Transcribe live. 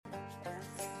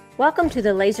Welcome to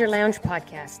the Laser Lounge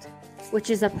podcast, which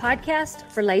is a podcast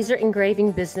for laser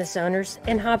engraving business owners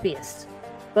and hobbyists,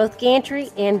 both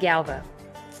gantry and galvo.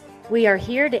 We are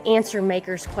here to answer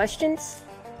makers' questions,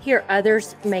 hear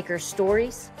others' makers'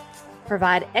 stories,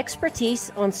 provide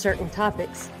expertise on certain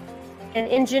topics, and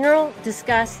in general,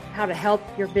 discuss how to help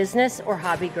your business or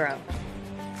hobby grow.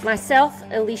 Myself,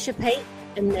 Alicia Pate,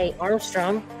 and May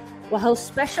Armstrong will host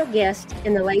special guests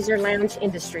in the laser lounge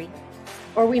industry,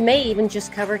 or we may even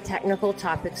just cover technical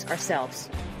topics ourselves.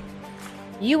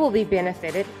 You will be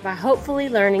benefited by hopefully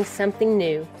learning something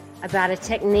new about a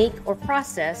technique or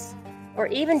process, or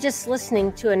even just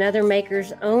listening to another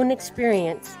maker's own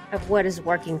experience of what is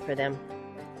working for them.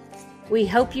 We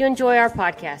hope you enjoy our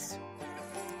podcast.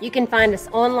 You can find us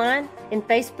online in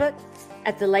Facebook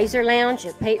at the Laser Lounge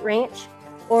at Pate Ranch,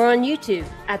 or on YouTube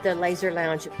at the Laser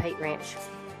Lounge at Pate Ranch.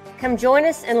 Come join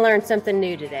us and learn something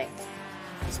new today.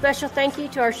 Special thank you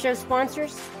to our show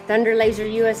sponsors, Thunder Laser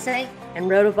USA and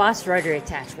Rotoboss Rotary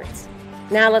Attachments.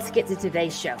 Now let's get to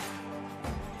today's show.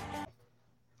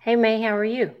 Hey May, how are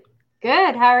you?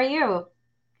 Good. How are you?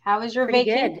 How was your Pretty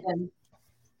vacation?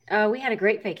 Good. We had a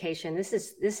great vacation. This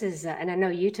is, and I know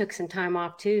you took some time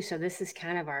off too. So this is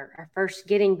kind of our first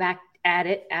getting back at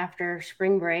it after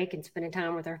spring break and spending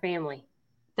time with our family.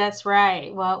 That's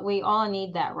right. Well, we all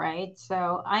need that, right?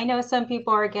 So I know some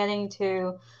people are getting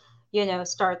to,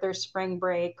 start their spring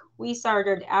break. We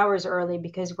started hours early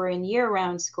because we're in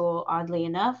year-round school, oddly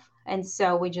enough. And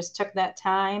so we just took that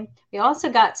time. We also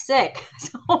got sick,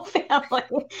 as a whole family,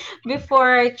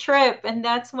 before our trip. And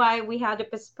that's why we had to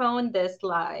postpone this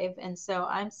live. And so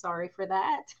I'm sorry for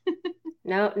that.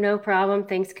 No problem.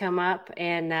 Things come up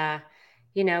and,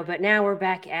 but now we're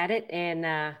back at it.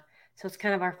 And so it's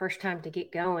kind of our first time to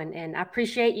get going. And I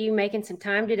appreciate you making some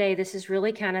time today. This is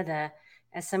really kind of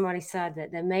as somebody said,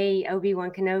 the May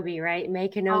Obi-Wan Kenobi, right? May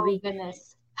Kenobi. Oh,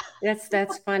 goodness.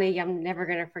 That's funny. I'm never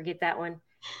going to forget that one.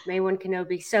 May 1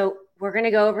 Kenobi. So we're going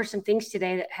to go over some things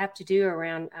today that have to do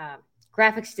around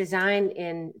graphics design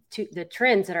and the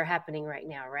trends that are happening right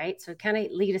now, right? So kind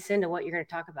of lead us into what you're going to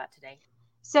talk about today.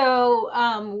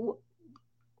 So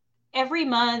every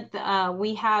month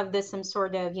we have some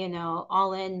sort of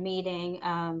all-in meeting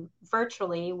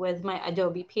virtually with my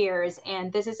Adobe peers,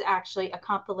 and this is actually a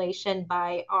compilation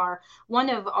by one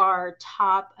of our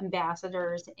top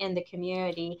ambassadors in the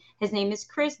community. His name is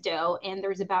Chris Doe, and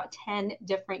there's about 10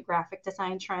 different graphic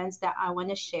design trends that I want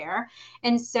to share.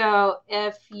 And so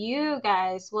if you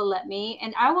guys will let me,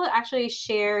 and I will actually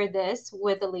share this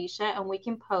with Alicia, and we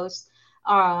can post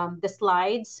the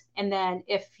slides, and then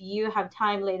if you have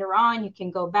time later on, you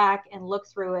can go back and look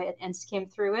through it and skim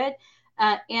through it.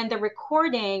 And the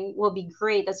recording will be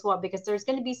great as well, because there's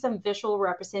going to be some visual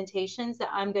representations that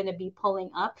I'm going to be pulling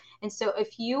up. And so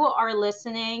if you are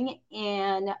listening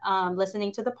and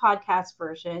listening to the podcast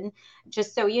version,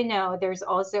 just so you know, there's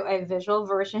also a visual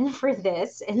version for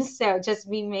this. And so just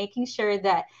be making sure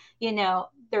that,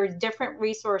 there's different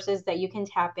resources that you can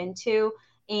tap into.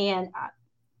 And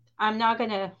I'm not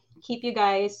going to keep you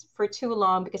guys for too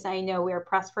long because I know we are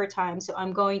pressed for time. So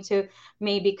I'm going to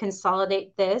maybe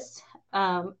consolidate this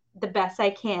the best I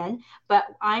can, but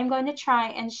I'm going to try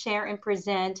and share and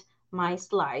present my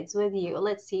slides with you.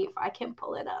 Let's see if I can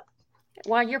pull it up.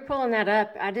 While you're pulling that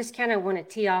up, I just kind of want to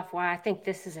tee off why I think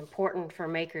this is important for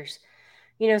makers.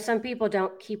 Some people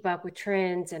don't keep up with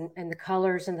trends and the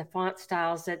colors and the font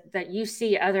styles that you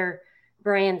see other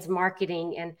brands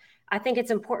marketing. And I think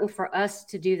it's important for us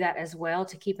to do that as well,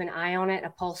 to keep an eye on it, a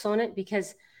pulse on it,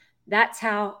 because that's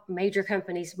how major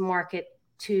companies market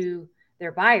to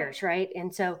their buyers, right?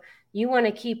 And so you want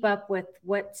to keep up with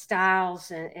what styles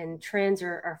and trends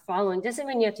are following. Doesn't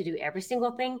mean you have to do every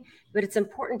single thing, but it's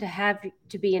important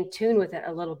to be in tune with it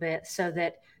a little bit so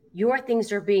that your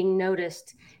things are being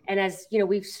noticed. And as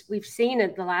we've seen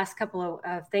it, the last couple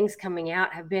of things coming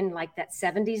out have been like that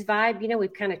 70s vibe.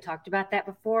 We've kind of talked about that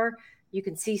before. You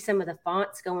can see some of the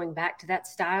fonts going back to that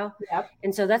style. Yep.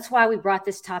 And so that's why we brought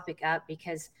this topic up,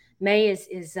 because May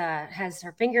has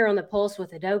her finger on the pulse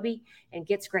with Adobe and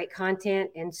gets great content.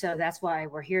 And so that's why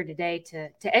we're here today to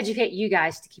educate you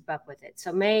guys to keep up with it.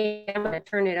 So May, I'm going to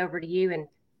turn it over to you and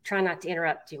try not to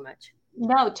interrupt too much.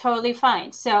 No, totally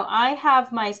fine. So I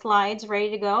have my slides ready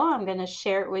to go. I'm going to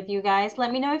share it with you guys.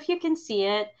 Let me know if you can see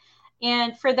it.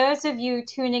 And for those of you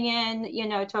tuning in,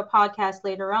 to a podcast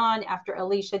later on, after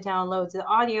Alicia downloads the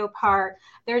audio part,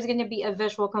 there's going to be a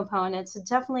visual component. So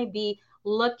definitely be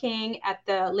looking at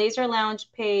the Laser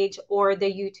Lounge page or the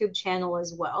YouTube channel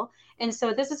as well. And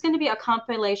so this is going to be a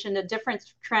compilation of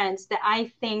different trends that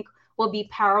I think will be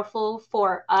powerful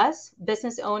for us,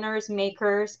 business owners,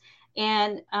 makers,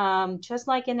 and just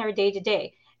like in our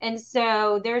day-to-day. And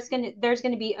so there's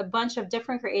gonna be a bunch of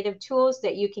different creative tools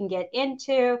that you can get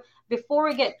into. Before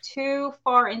we get too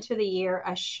far into the year,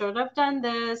 I should have done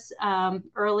this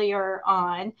earlier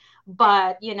on,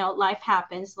 but life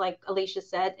happens, like Alicia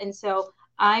said, and so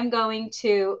I'm going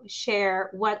to share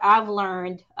what I've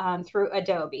learned through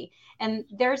Adobe. And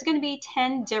there's going to be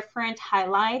 10 different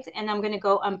highlights, and I'm going to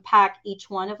go unpack each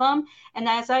one of them. And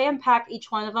as I unpack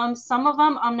each one of them, some of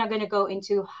them I'm not going to go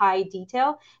into high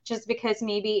detail just because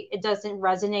maybe it doesn't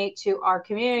resonate to our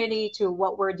community, to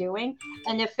what we're doing.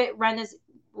 And if it resonate,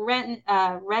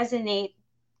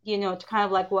 to kind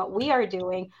of like what we are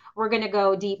doing, we're going to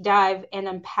go deep dive and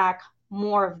unpack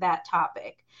more of that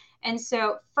topic. And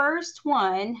so, first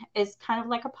one is kind of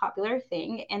like a popular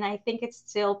thing, and I think it's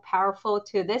still powerful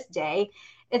to this day.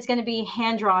 It's going to be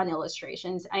hand drawn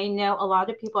illustrations. I know a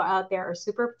lot of people out there are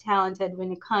super talented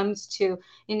when it comes to,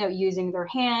 using their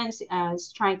hands,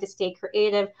 trying to stay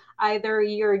creative. Either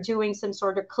you're doing some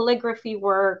sort of calligraphy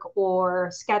work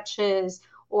or sketches,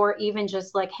 or even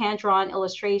just like hand drawn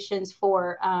illustrations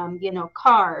for,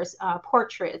 cars,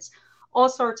 portraits, all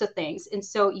sorts of things. And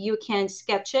so you can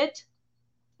sketch it,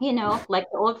 like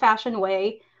the old fashioned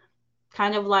way,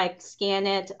 kind of like scan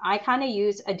it. I kind of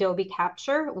use Adobe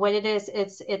Capture. What it is,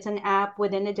 it's an app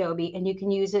within Adobe, and you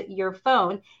can use it your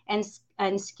phone and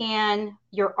scan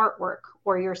your artwork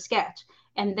or your sketch,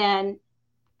 and then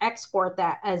export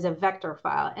that as a vector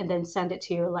file, and then send it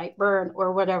to your Lightburn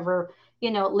or whatever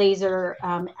laser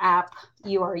app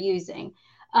you are using.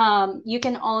 You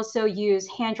can also use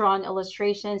hand drawn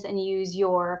illustrations and use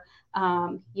your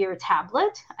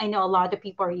tablet. I know a lot of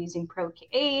people are using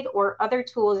Procreate or other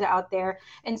tools out there.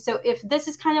 And so if this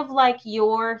is kind of like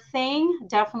your thing,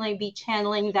 definitely be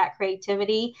channeling that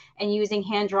creativity and using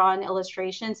hand drawn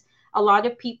illustrations. A lot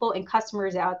of people and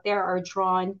customers out there are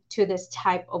drawn to this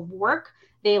type of work.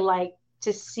 They like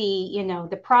to see,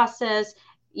 the process,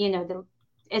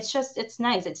 it's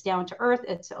nice. It's down to earth.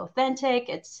 It's authentic.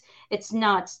 It's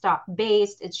not stock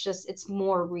based. It's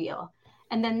more real.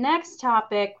 And the next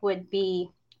topic would be,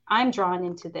 I'm drawn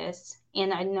into this,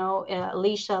 and I know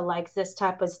Alicia likes this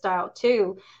type of style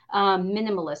too,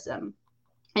 minimalism.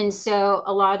 And so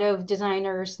a lot of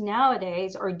designers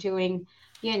nowadays are doing,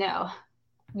 you know,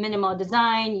 minimal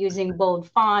design using bold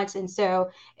fonts. And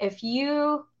so if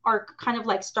you are kind of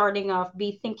like starting off,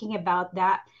 be thinking about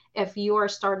that. If you are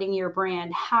starting your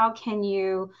brand, how can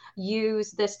you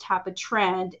use this type of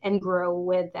trend and grow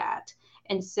with that?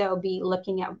 And so be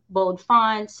looking at bold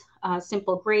fonts,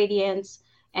 simple gradients,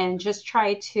 and just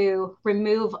try to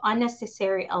remove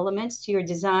unnecessary elements to your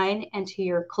design and to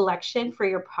your collection for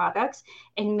your products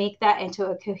and make that into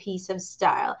a cohesive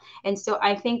style. And so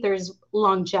I think there's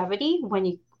longevity when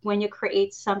you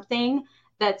create something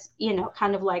that's,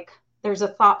 kind of like there's a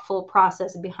thoughtful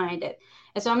process behind it.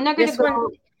 And so I'm not going to This one,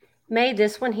 go. May,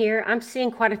 this one here, I'm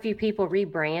seeing quite a few people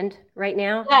rebrand right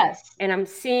now. Yes. And I'm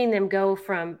seeing them go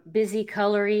from busy,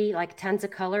 colory, like tons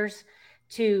of colors,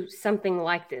 to something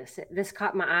like this. This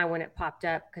caught my eye when it popped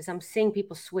up because I'm seeing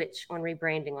people switch on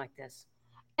rebranding like this.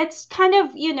 It's kind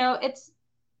of,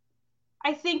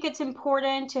 I think it's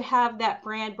important to have that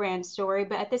brand story,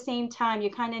 but at the same time, you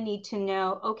kind of need to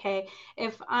know, okay,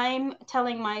 if I'm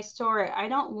telling my story, I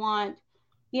don't want,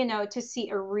 to see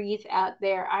a wreath out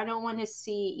there. I don't want to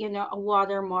see, a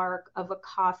watermark of a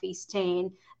coffee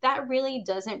stain. That really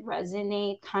doesn't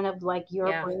resonate kind of like your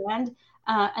Yeah. brand.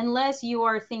 Unless you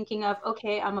are thinking of,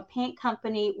 okay, I'm a paint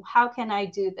company, how can I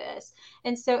do this?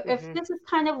 And so if Hmm. this is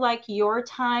kind of like your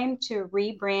time to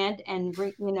rebrand and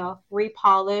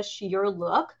repolish your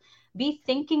look, be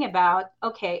thinking about,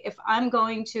 okay, if I'm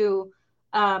going to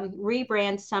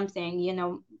rebrand something,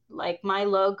 like my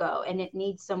logo, and it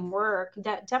needs some work,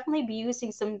 that definitely be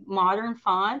using some modern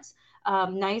fonts,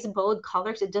 nice bold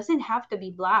colors. It doesn't have to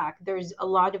be black. There's a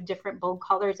lot of different bold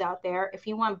colors out there. If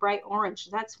you want bright orange,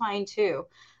 that's fine too.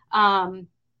 Um,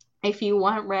 if you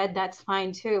want red, that's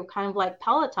fine too. Kind of like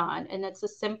Peloton, and it's a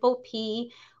simple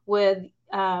P with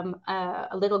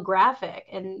a little graphic,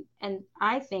 and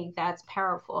I think that's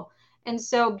powerful. And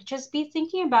so just be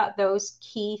thinking about those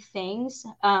key things.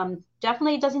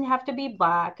 Definitely doesn't have to be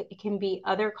black. It can be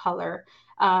other color.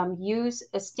 Use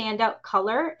a standout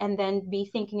color, and then be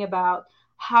thinking about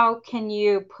how can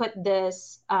you put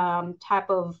this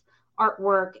type of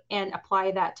artwork and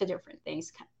apply that to different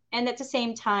things. And at the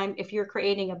same time, if you're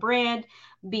creating a brand,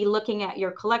 be looking at your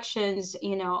collections,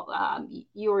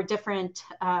 your different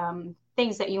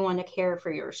things that you want to care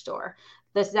for your store.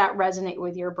 Does that resonate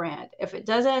with your brand? If it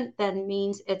doesn't, then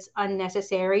means it's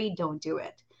unnecessary. Don't do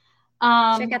it. Check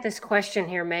Um, out this question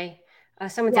here, May.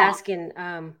 Someone's yeah. asking,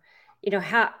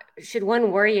 how should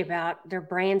one worry about their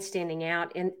brand standing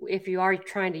out? And if you are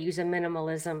trying to use a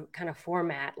minimalism kind of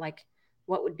format, like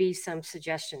what would be some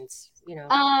suggestions?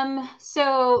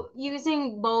 So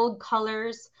using bold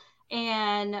colors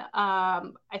and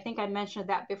I think I mentioned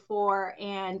that before,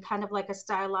 and kind of like a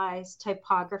stylized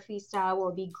typography style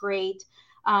will be great.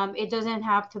 It doesn't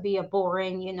have to be a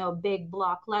boring, big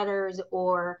block letters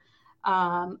or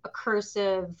a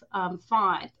cursive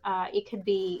font. It could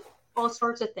be all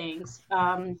sorts of things.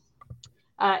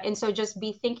 And so just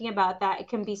be thinking about that. It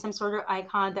can be some sort of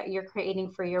icon that you're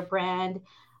creating for your brand.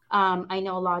 I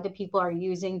know a lot of people are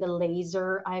using the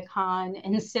laser icon.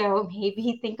 And so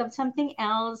maybe think of something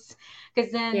else,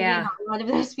 because then, Yeah. a lot of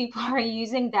those people are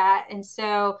using that. And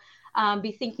so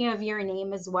be thinking of your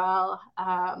name as well.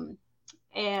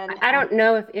 And I don't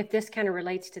know if this kind of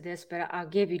relates to this, but I'll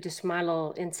give you just my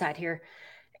little insight here.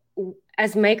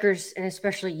 As makers, and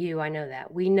especially you, I know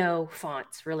that we know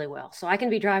fonts really well. So I can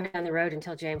be driving down the road and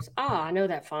tell James, I know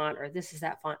that font, or this is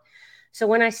that font. So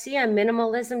when I see a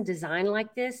minimalism design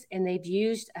like this, and they've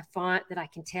used a font that I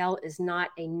can tell is not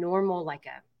a normal, like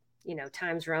a,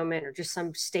 Times Roman or just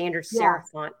some standard serif yes,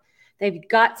 font, they've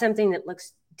got something that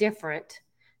looks different.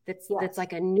 That's yes,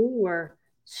 like a newer,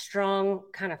 strong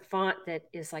kind of font that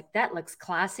is like that looks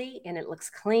classy and it looks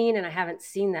clean, and I haven't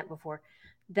seen that before.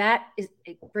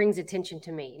 It brings attention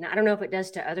to me. Now I don't know if it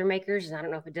does to other makers, and I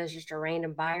don't know if it does just a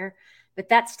random buyer, but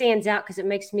that stands out because it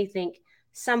makes me think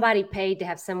somebody paid to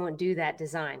have someone do that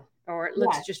design, or it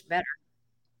looks yes. just better.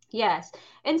 Yes.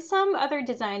 And some other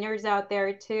designers out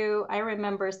there too. I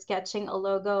remember sketching a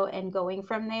logo and going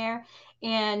from there.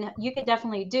 And you could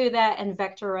definitely do that and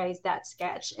vectorize that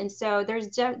sketch. And so there's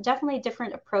definitely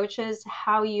different approaches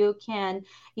how you can,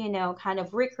 kind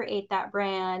of recreate that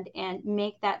brand and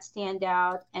make that stand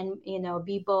out and,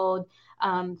 be bold,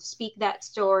 speak that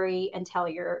story and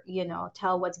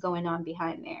tell what's going on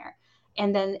behind there.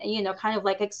 And then, kind of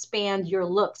like expand your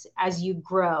looks as you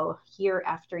grow year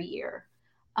after year.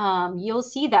 You'll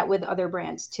see that with other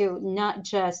brands too, not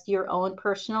just your own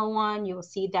personal one. You'll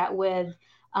see that with,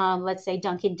 let's say,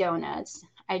 Dunkin' Donuts.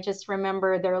 I just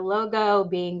remember their logo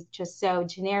being just so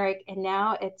generic, and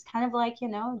now it's kind of like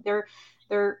they're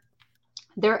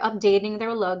they're updating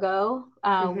their logo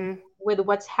Mm-hmm. with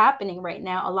what's happening right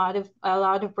now. A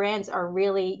lot of brands are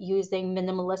really using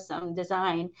minimalism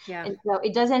design, Yeah. and so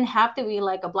it doesn't have to be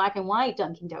like a black and white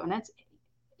Dunkin' Donuts.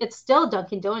 It's still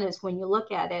Dunkin' Donuts when you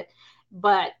look at it,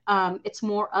 but it's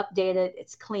more updated,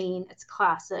 it's clean, it's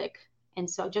classic. And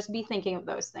so just be thinking of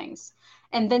those things.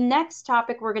 And the next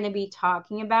topic we're going to be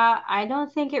talking about, I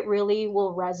don't think it really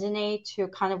will resonate to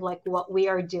kind of like what we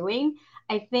are doing.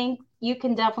 I think you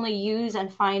can definitely use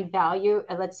and find value.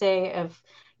 Let's say if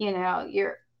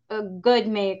you're a good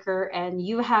maker and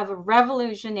you have a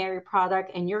revolutionary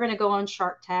product and you're going to go on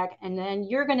Shark Tank, and then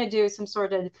you're going to do some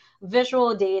sort of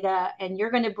visual data and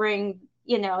you're going to bring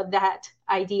that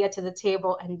idea to the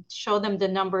table and show them the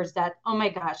numbers that, oh my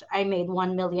gosh, I made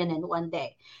 1 million in one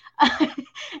day.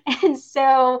 And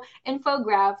so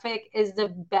infographic is the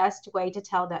best way to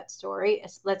tell that story.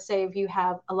 Let's say if you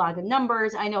have a lot of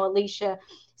numbers, I know Alicia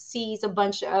sees a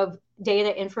bunch of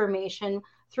data information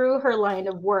through her line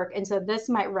of work. And so this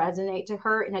might resonate to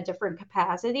her in a different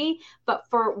capacity. But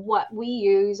for what we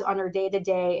use on our day to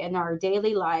day and our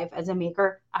daily life as a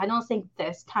maker, I don't think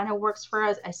this kind of works for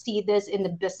us. I see this in the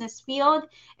business field.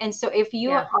 And so if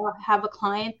you Yeah. have a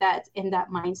client that's in that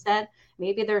mindset,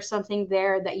 maybe there's something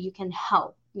there that you can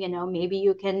help. Maybe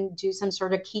you can do some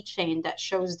sort of keychain that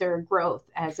shows their growth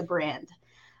as a brand.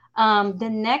 The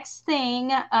next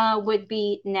thing would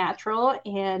be natural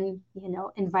and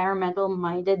environmental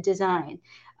minded design.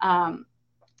 Um,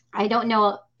 I don't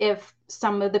know if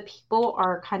some of the people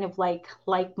are kind of like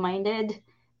minded,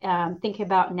 think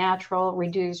about natural,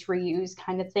 reduce, reuse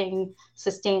kind of thing,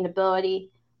 sustainability.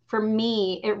 For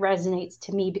me, it resonates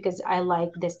to me because I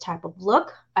like this type of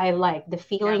look. I like the Yeah.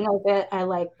 feeling of it. I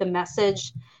like the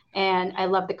message, and I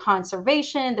love the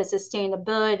conservation, the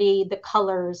sustainability, the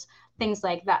colors, things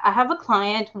like that. I have a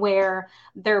client where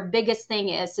their biggest thing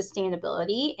is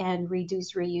sustainability and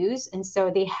reduce, reuse, and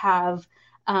so they have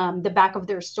the back of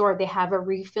their store, they have a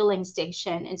refilling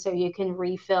station. And so you can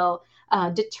refill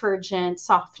detergent,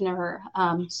 softener,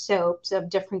 soaps of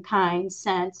different kinds,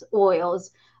 scents,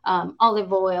 oils,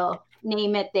 olive oil,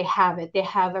 name it, they have it. They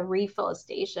have a refill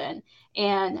station.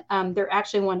 And they're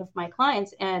actually one of my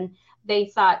clients. And they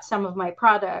thought some of my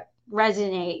product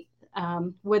resonate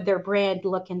with their brand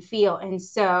look and feel. And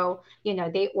so,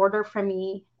 they order from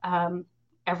me.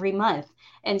 every month.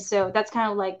 And so that's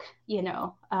kind of like,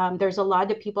 there's a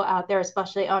lot of people out there,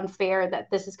 especially on Fair, that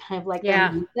this is kind of like their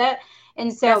Yeah. mindset.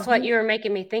 And so, That's what you were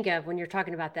making me think of when you're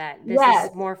talking about that. This yes,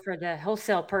 is more for the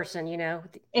wholesale person,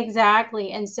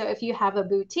 exactly. And so if you have a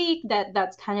boutique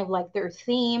that's kind of like their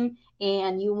theme,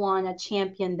 and you want to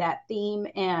champion that theme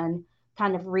and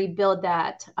kind of rebuild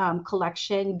that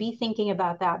collection, be thinking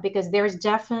about that, because there's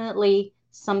definitely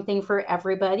something for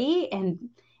everybody.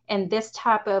 And this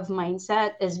type of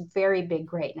mindset is very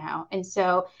big right now. And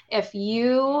so if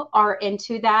you are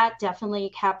into that, definitely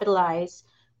capitalize,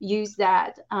 use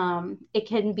that. It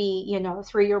can be,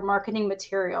 through your marketing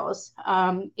materials.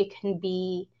 It can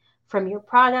be from your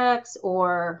products,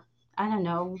 or I don't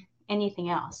know, anything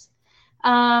else.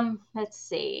 Let's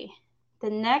see. The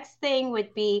next thing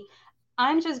would be,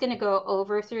 I'm just going to go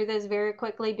over through this very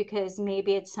quickly, because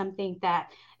maybe it's something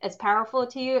that is powerful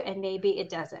to you and maybe it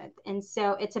doesn't. And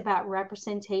so it's about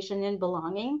representation and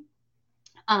belonging.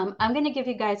 I'm going to give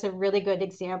you guys a really good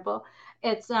example.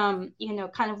 It's kind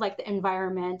of like the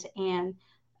environment and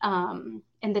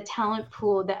the talent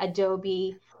pool that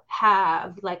Adobe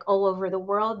have, like all over the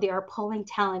world. They are pulling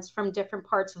talents from different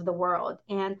parts of the world,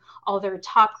 and all their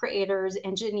top creators,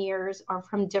 engineers are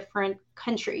from different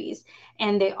countries,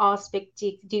 and they all speak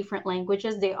different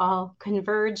languages. They all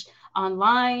converge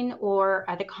online or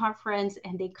at a conference,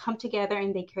 and they come together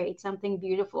and they create something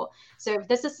beautiful. So if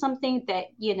this is something that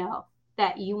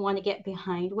you want to get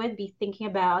behind with, be thinking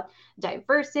about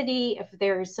diversity. If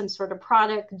there's some sort of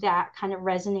product that kind of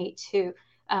resonate to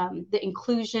the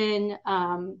inclusion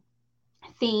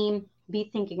theme, be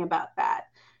thinking about that.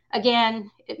 Again,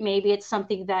 maybe it's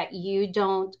something that you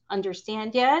don't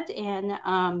understand yet, and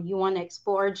you want to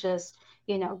explore. Just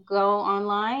go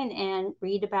online and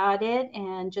read about it,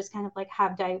 and just kind of like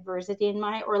have diversity in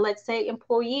mind. Or let's say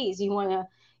employees, you want to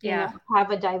Yeah.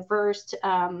 have a diverse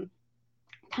kind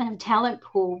of talent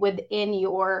pool within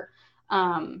your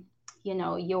um,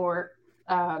 your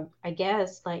I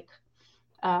guess, like,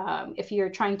 if you're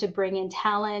trying to bring in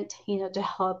talent, to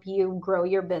help you grow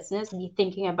your business, be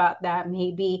thinking about that.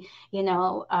 Maybe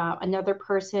another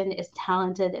person is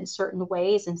talented in certain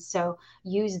ways, and so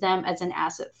use them as an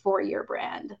asset for your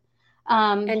brand.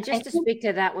 And I just to think, speak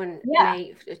to that one, yeah.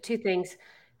 May, two things.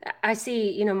 I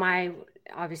see, my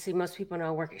obviously most people know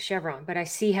I work at Chevron, but I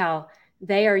see how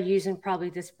they are using probably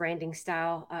this branding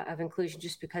style of inclusion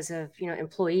just because of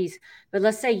employees. But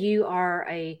let's say you are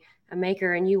a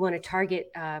maker and you want to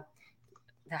target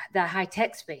the high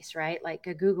tech space, right? Like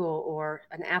a Google or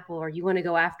an Apple, or you want to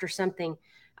go after something.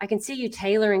 I can see you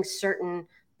tailoring certain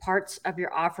parts of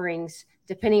your offerings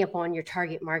depending upon your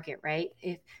target market, right?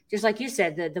 If just like you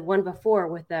said, the one before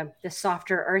with the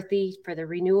softer earthy for the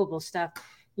renewable stuff,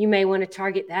 you may want to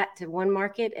target that to one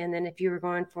market. And then if you were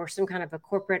going for some kind of a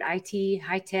corporate IT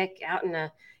high tech out in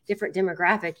a different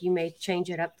demographic, you may change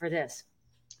it up for this.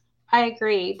 I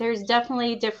agree. There's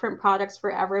definitely different products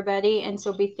for everybody. And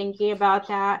so be thinking about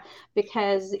that,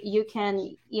 because you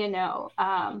can,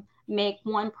 make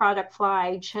one product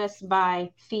fly just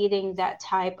by feeding that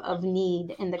type of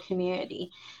need in the community.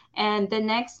 And the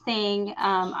next thing,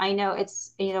 I know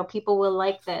it's, people will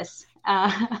like this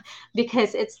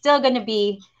because it's still going to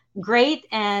be great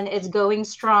and it's going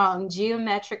strong,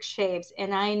 geometric shapes.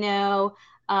 And I know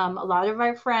a lot of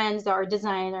our friends that are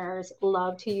designers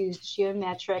love to use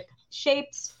geometric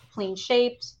shapes, clean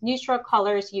shapes, neutral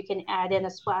colors. You can add in a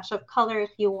splash of color if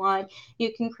you want.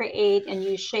 You can create and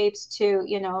use shapes to,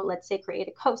 let's say create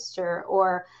a coaster,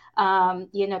 or,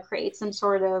 create some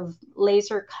sort of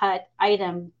laser cut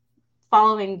item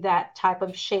following that type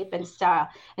of shape and style.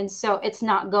 And so it's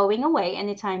not going away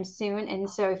anytime soon. And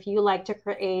so if you like to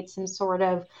create some sort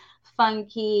of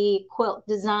funky quilt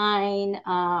design,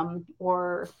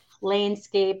 or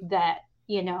landscape that,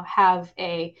 have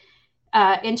a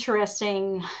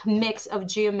interesting mix of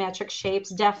geometric shapes,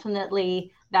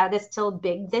 definitely that is still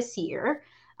big this year.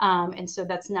 And so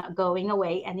that's not going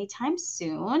away anytime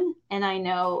soon. And I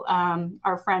know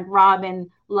our friend Robin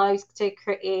loves to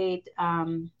create,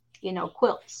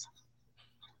 quilts.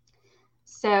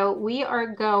 So we are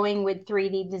going with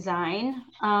 3D design.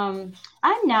 I'm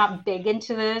not big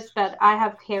into this, but I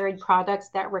have carried products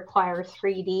that require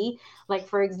 3D. Like,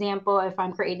 for example, if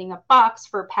I'm creating a box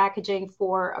for packaging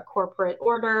for a corporate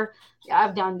order,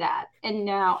 I've done that. And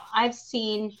now I've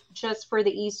seen, just for the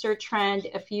Easter trend,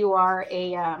 if you are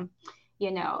a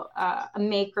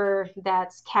maker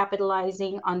that's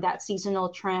capitalizing on that seasonal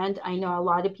trend. I know a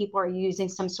lot of people are using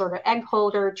some sort of egg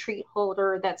holder, treat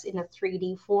holder that's in a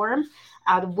 3D form,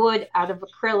 out of wood, out of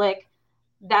acrylic.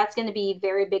 That's going to be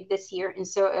very big this year. And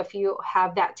so if you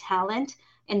have that talent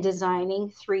in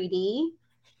designing 3D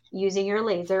using your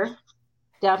laser,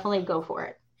 definitely go for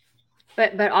it.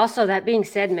 But also that being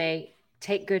said, May,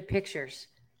 take good pictures,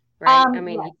 right? I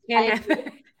mean, Yes, you can't I have agree.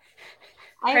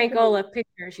 I agree. crankola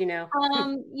pictures, you know.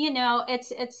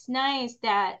 It's nice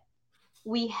that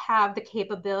we have the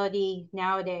capability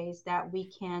nowadays that we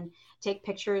can take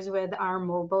pictures with our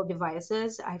mobile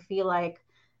devices. I feel like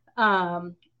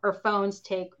our phones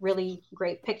take really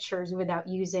great pictures without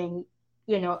using,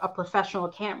 a professional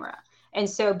camera. And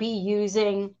so be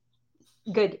using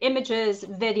good images,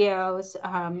 videos.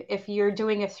 If you're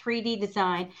doing a 3D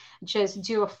design, just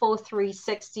do a full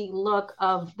 360 look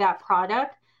of that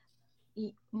product.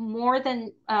 More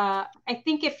than I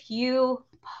think if you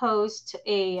post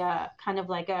a kind of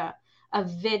like a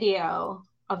video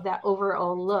of that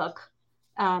overall look,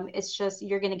 it's just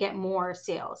you're going to get more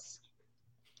sales.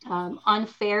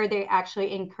 Unfair, they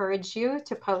actually encourage you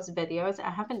to post videos. I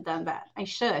haven't done that. I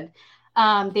should.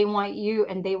 They want you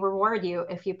and they reward you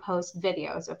if you post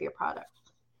videos of your product.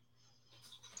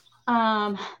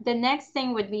 The next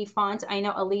thing would be fonts. I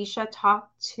know Alicia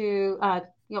talked to,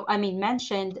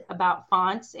 mentioned about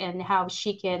fonts and how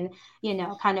she can,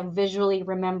 kind of visually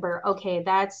remember, okay,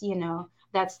 that's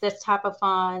this type of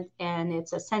font and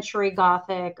it's a century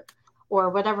Gothic or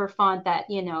whatever font that,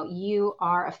 you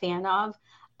are a fan of.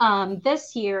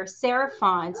 This year, serif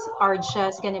fonts are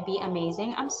just going to be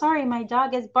amazing. I'm sorry, my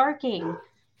dog is barking.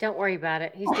 Don't worry about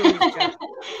it. He's doing his job.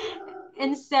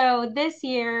 And so this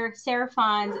year,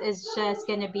 Seraphons is just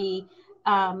going to be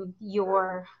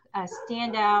your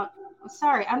standout.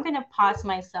 Sorry, I'm going to pause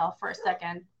myself for a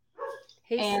second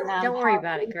He's and don't worry have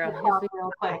about it, girl. Lisa He'll talk be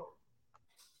real quick. fine.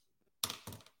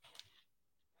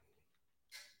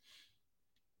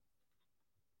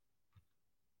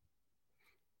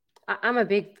 I'm a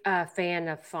big fan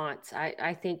of fonts.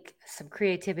 I think some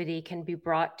creativity can be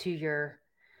brought to your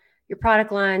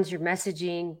product lines, your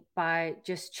messaging by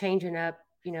just changing up,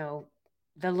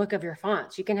 the look of your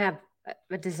fonts. You can have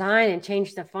a design and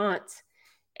change the fonts,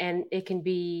 and it can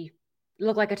be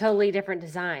look like a totally different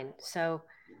design. So,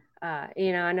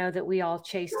 I know that we all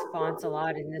chase fonts a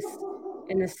lot in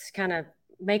this kind of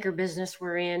maker business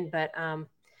we're in, but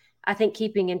I think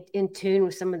keeping in tune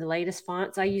with some of the latest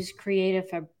fonts. I use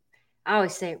I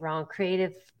always say it wrong.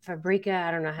 Creative Fabrica.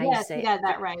 I don't know how you Yes, say you it. got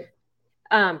that right.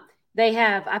 Um,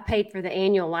 I paid for the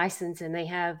annual license, and they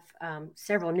have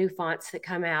several new fonts that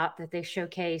come out that they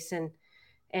showcase, and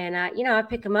I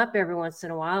pick them up every once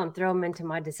in a while and throw them into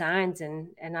my designs, and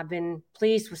I've been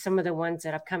pleased with some of the ones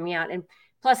that have coming out, and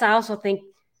plus I also think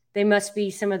they must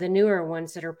be some of the newer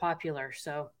ones that are popular.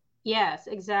 So Yes,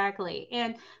 exactly.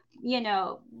 And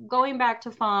going back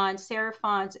to fonts, serif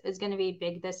fonts is going to be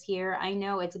big this year. I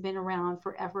know it's been around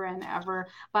forever and ever,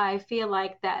 but I feel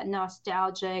like that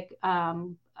nostalgic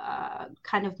kind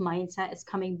of mindset is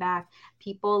coming back.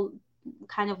 People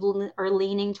kind of are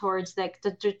leaning towards like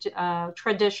the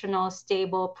traditional,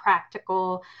 stable,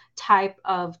 practical type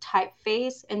of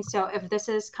typeface. And so if this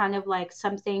is kind of like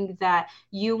something that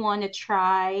you want to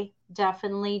try,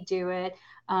 definitely do it.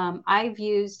 I've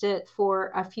used it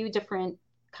for a few different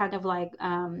kind of like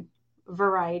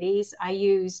varieties. I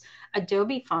use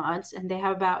Adobe fonts, and they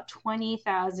have about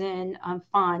 20,000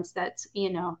 fonts that's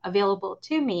available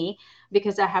to me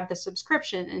because I have the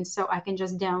subscription, and so I can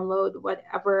just download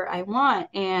whatever I want.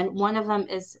 And one of them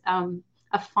is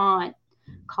a font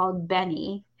called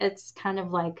Benny. It's kind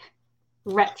of like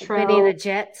like Benny and retro. the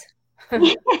Jets.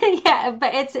 Yeah,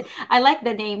 but I like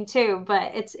the name too,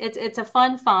 but it's a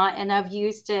fun font, and I've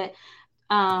used it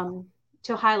um,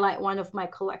 to highlight one of my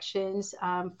collections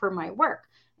for my work.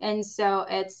 And so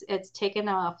it's taken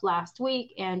off last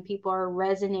week, and people are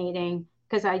resonating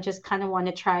because I just kind of want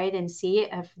to try it and see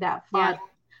if that Yeah.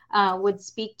 font would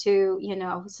speak to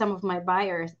some of my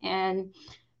buyers. And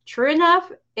true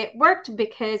enough, it worked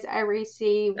because I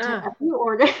received Ah, a few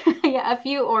orders, yeah, a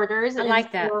few orders, I and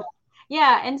like that. so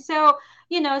yeah, and so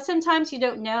sometimes you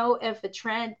don't know if a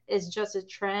trend is just a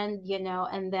trend,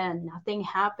 and then nothing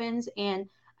happens. And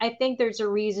I think there's a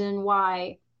reason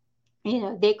why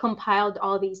they compiled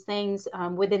all these things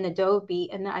within Adobe,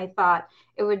 and I thought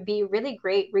it would be a really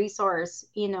great resource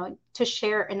to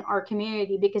share in our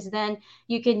community, because then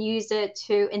you can use it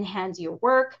to enhance your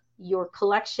work, your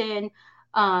collection,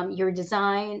 your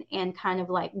design, and kind of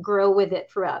like grow with it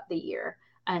throughout the year.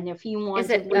 And if you Is want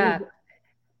to it leave.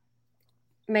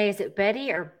 May? Is it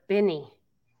Betty or Benny?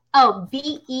 Oh,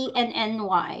 Benny,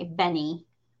 Benny.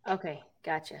 Okay,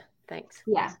 gotcha. Thanks.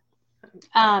 Yeah.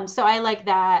 So I like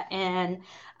that. And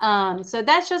so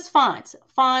that's just fonts.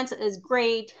 Fonts is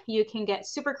great. You can get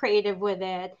super creative with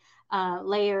it,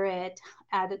 layer it,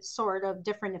 add it sort of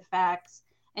different effects.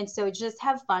 And so just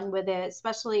have fun with it,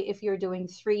 especially if you're doing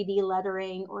 3D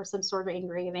lettering or some sort of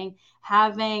engraving.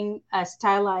 Having a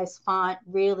stylized font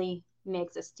really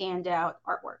makes a standout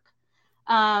artwork.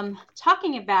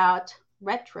 Talking about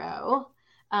retro,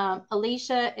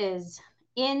 Alicia is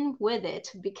in with it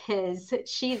because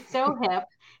she's so hip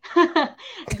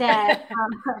that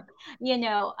you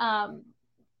know um,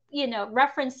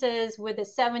 references with the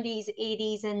 70s,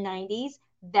 80s, and 90s.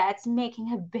 That's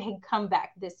making a big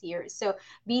comeback this year. So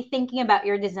be thinking about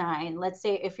your design. Let's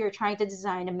say if you're trying to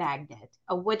design a magnet,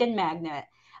 a wooden magnet,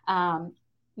 um,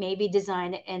 maybe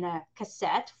design it in a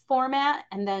cassette format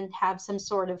and then have some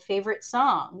sort of favorite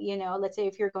song. Let's say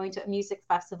if you're going to a music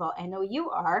festival, I know you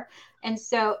are. And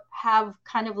so have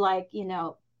kind of like,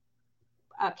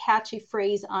 a catchy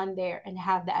phrase on there and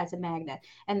have that as a magnet.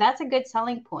 And that's a good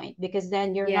selling point because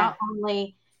then you're Yeah. not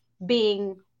only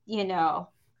being,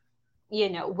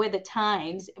 with the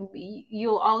times,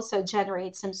 you'll also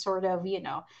generate some sort of,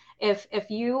 if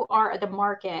you are at the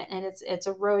market and it's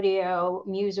a rodeo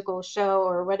musical show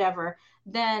or whatever,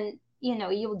 then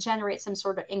you'll generate some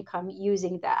sort of income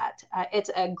using that. It's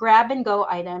a grab and go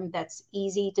item that's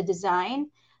easy to design.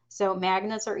 So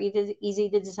magnets are easy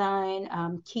to design,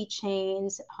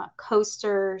 keychains,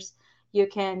 coasters. You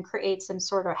can create some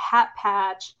sort of hat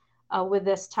patch with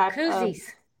this type of. Koozies.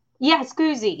 Yes,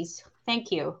 koozies.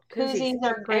 Thank you. Koozies. Koozies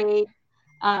are And great.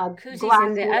 koozies.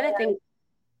 And the other Glassware. thing,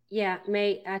 yeah,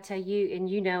 May, I tell you, and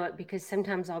you know it because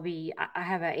sometimes I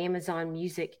have an Amazon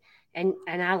Music, and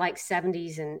I like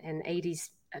 70s and 80s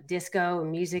disco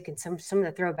and music and some of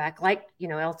the throwback, like,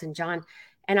 Elton John.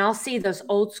 And I'll see those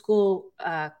old school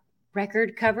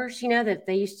record covers, that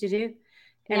they used to do.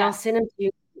 And I'll Yeah. send them to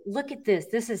you. Look at this.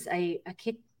 This is a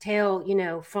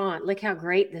kicktail, font. Look how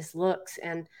great this looks.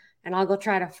 And I'll go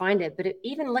try to find it. But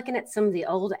even looking at some of the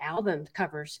old album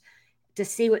covers, to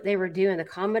see what they were doing. The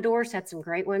Commodores had some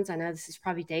great ones. I know this is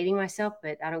probably dating myself,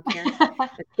 but I don't care.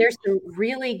 But there's some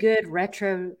really good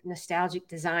retro nostalgic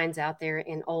designs out there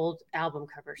in old album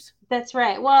covers. That's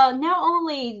right. Well, not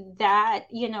only that,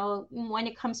 when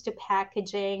it comes to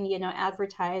packaging,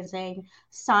 advertising,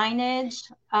 signage,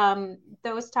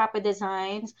 those type of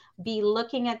designs, be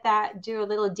looking at that, do a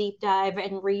little deep dive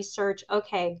and research.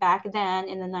 Okay, back then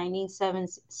in the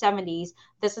 1970s,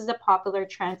 this is a popular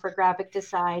trend for graphic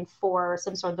design for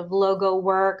some sort of logo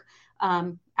work,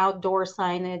 outdoor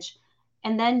signage,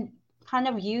 and then kind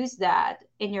of use that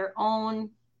in your own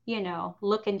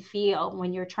look and feel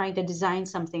when you're trying to design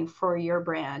something for your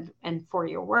brand and for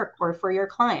your work or for your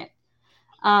client.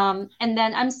 And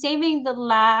then I'm saving the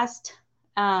last,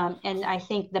 and I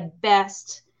think the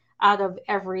best out of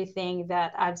everything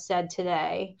that I've said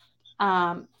today.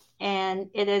 Um, and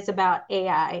it is about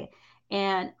AI.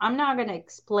 And I'm not going to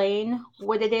explain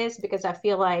what it is because I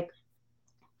feel like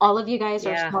all of you guys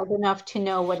are Yeah. smart enough to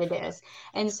know what it is.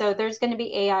 And so there's going to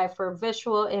be AI for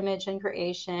visual image and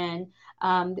creation.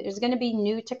 There's going to be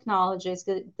new technologies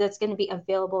that's going to be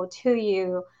available to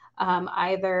you,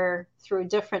 either through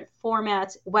different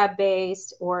formats, web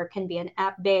based, or it can be an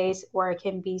app based, or it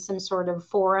can be some sort of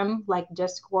forum like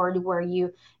Discord where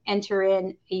you enter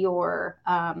in your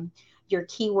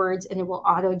keywords and it will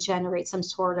auto generate some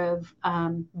sort of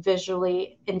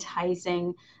visually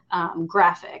enticing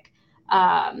graphic.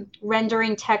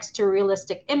 Rendering text to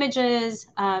realistic images.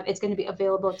 It's going to be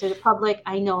available to the public.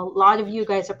 I know a lot of you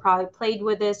guys have probably played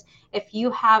with this. If you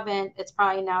haven't, it's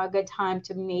probably now a good time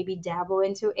to maybe dabble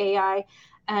into AI.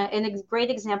 And a great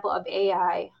example of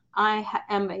AI, I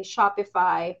am a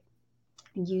Shopify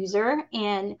user,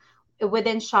 and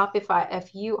within Shopify,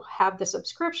 if you have the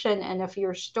subscription and if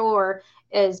your store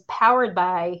is powered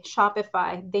by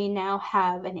Shopify, they now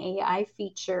have an AI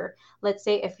feature. Let's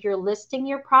say if you're listing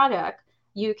your product,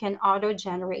 you can auto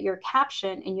generate your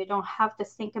caption and you don't have to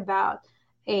think about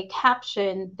a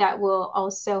caption that will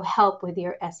also help with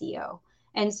your SEO.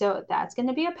 And so that's going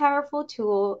to be a powerful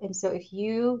tool. And so if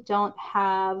you don't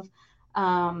have,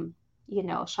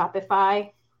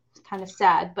 Shopify, it's kind of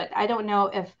sad, but I don't know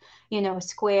if,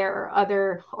 Square or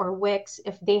other or Wix,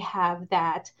 if they have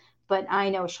that, but I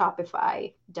know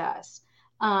Shopify does.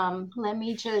 Let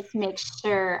me just make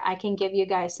sure I can give you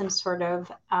guys some sort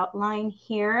of outline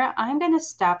here. I'm going to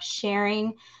stop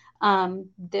sharing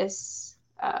this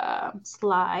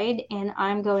slide and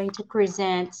I'm going to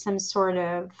present some sort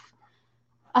of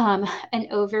an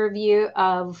overview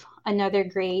of another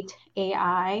great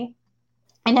AI.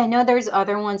 And I know there's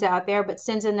other ones out there, but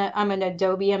since I'm an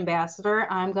Adobe ambassador,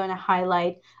 I'm going to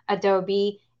highlight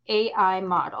Adobe AI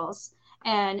models.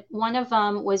 And one of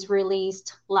them was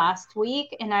released last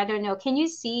week. And I don't know, can you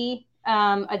see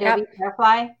Adobe Yep.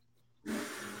 Firefly?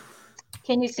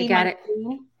 Can you I see my got it.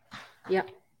 screen? Yep.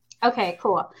 Okay,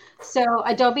 cool. So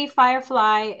Adobe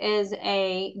Firefly is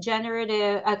a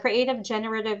creative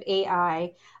generative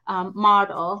AI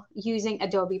model using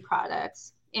Adobe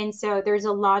products. And so there's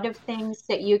a lot of things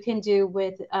that you can do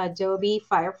with Adobe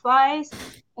Fireflies,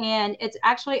 and it's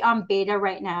actually on beta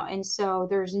right now. And so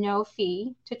there's no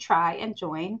fee to try and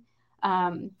join.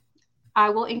 Um,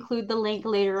 I will include the link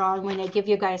later on when I give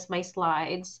you guys my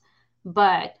slides,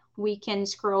 but we can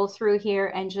scroll through here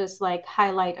and just like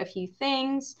highlight a few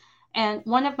things. And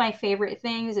one of my favorite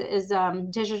things is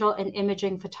digital and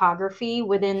imaging photography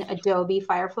within Adobe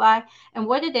Firefly. And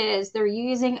what it is, they're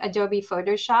using Adobe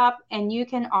Photoshop, and you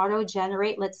can auto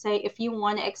generate, let's say, if you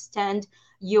want to extend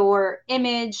your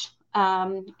image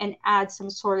and add some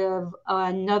sort of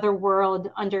another world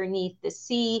underneath the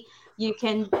sea, you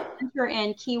can enter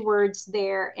in keywords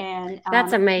there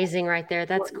That's amazing right there.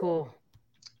 That's cool.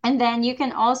 and then you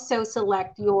can also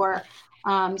select your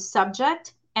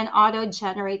subject and auto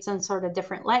generate some sort of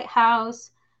different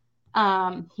lighthouse.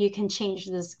 You can change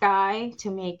the sky to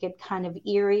make it kind of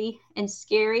eerie and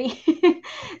scary.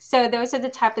 So those are the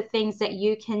type of things that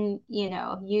you can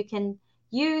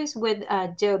use with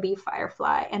Adobe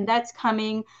Firefly, and that's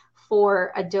coming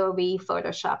for Adobe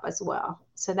Photoshop as well.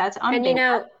 So that's on And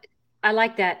beta. I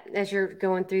like that as you're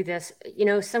going through this.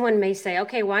 Someone may say,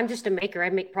 okay, well, I'm just a maker.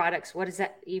 I make products. What does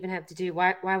that even have to do?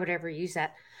 Why would I ever use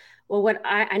that? Well, what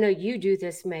I know you do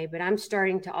this, May, but I'm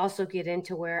starting to also get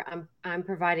into where I'm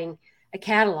providing a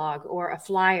catalog or a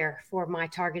flyer for my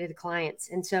targeted clients.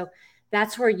 And so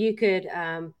that's where you could,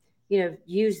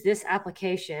 use this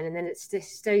application, and then it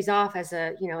stays off as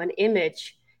an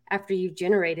image after you've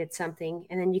generated something,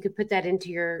 and then you could put that into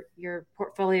your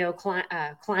portfolio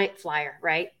client flyer,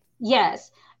 right? Yes.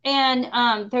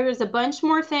 And there's a bunch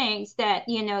more things that,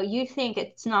 you think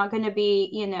it's not going to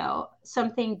be,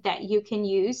 something that you can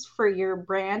use for your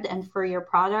brand and for your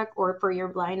product or for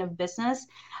your line of business.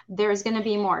 There's going to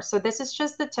be more. So this is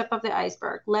just the tip of the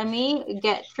iceberg. Let me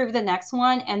get through the next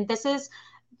one. And this is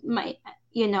my,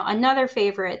 another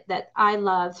favorite that I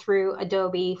love through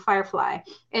Adobe Firefly.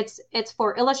 It's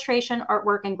for illustration,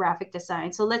 artwork, and graphic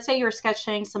design. So let's say you're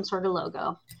sketching some sort of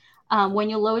logo. When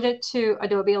you load it to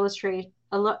Adobe Illustrator,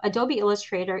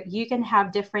 you can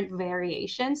have different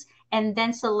variations and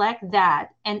then select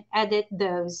that and edit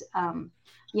those,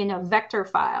 vector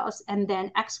files and then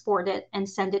export it and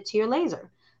send it to your laser.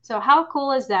 So how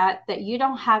cool is that, that you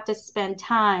don't have to spend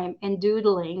time in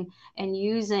doodling and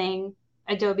using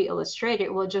Adobe Illustrator?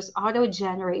 It will just auto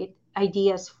generate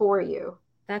ideas for you.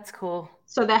 That's cool.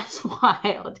 So that's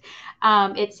wild.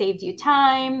 It saves you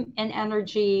time and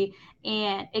energy,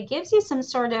 and it gives you some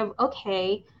sort of,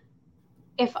 okay,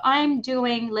 if I'm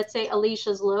doing, let's say,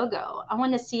 Alicia's logo, I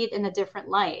want to see it in a different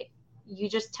light. You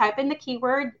just type in the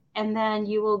keyword, and then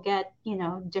you will get,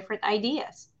 different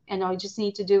ideas. And all you just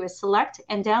need to do is select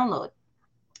and download.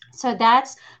 So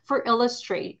that's for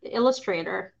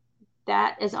Illustrator.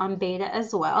 That is on beta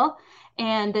as well.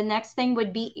 And the next thing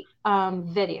would be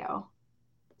video.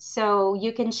 So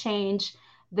you can change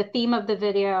the theme of the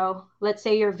video. Let's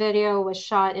say your video was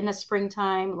shot in the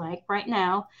springtime, like right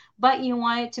now, but you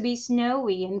want it to be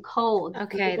snowy and cold.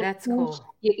 Okay, that's cool.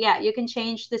 Yeah, you can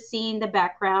change the scene, the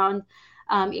background,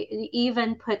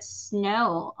 even put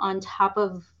snow on top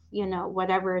of,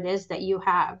 whatever it is that you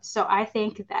have. So I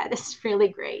think that is really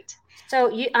great. So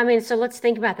let's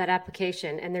think about that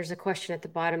application. And there's a question at the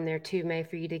bottom there too, May,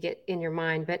 for you to get in your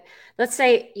mind. But let's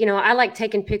say, I like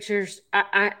taking pictures.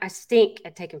 I stink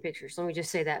at taking pictures. Let me just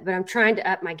say that. But I'm trying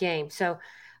to up my game. So,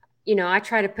 I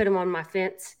try to put them on my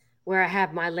fence where I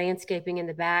have my landscaping in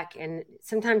the back. And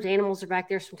sometimes animals are back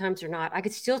there, sometimes they're not. I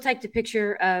could still take the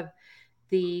picture of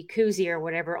the koozie or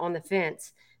whatever on the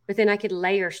fence, but then I could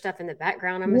layer stuff in the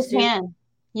background, I'm You assuming.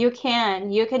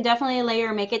 can. You can definitely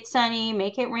layer, make it sunny,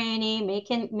 make it rainy,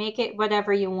 make it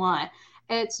whatever you want.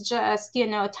 It's just,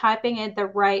 typing in the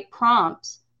right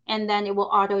prompts, and then it will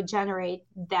auto generate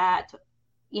that,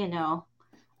 you know,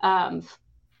 um,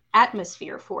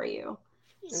 atmosphere for you.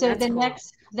 So That's cool.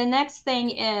 the next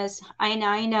thing is,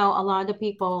 I know a lot of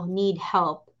people need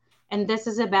help, and this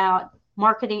is about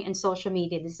marketing and social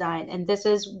media design, and this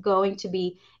is going to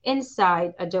be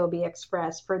inside Adobe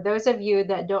Express. For those of you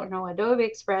that don't know Adobe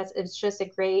Express, it's just a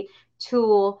great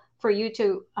tool for you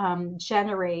to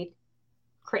generate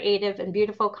creative and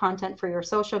beautiful content for your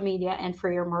social media and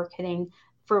for your marketing,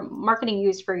 for marketing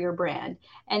use for your brand.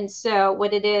 And so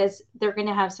what it is, they're going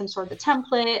to have some sort of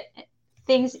template,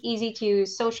 things easy to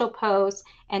use, social posts,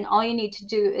 and all you need to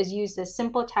do is use this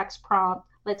simple text prompt.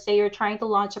 Let's say you're trying to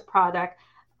launch a product.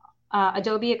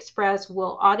 Adobe Express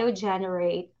will auto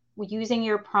generate using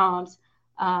your prompts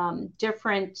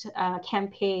different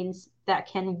campaigns that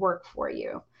can work for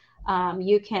you.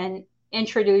 You can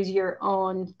introduce your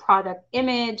own product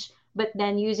image, but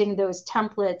then using those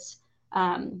templates,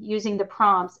 using the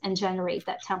prompts and generate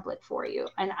that template for you.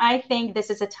 And I think this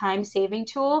is a time saving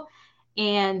tool,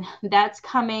 and that's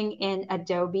coming in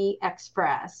Adobe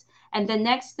Express. And the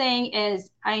next thing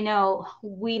is, I know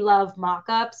we love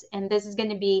mockups, and this is going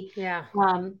to be Yeah.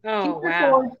 Oh, Future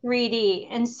Forward wow. 3D.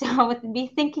 And so be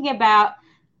thinking about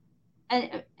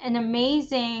an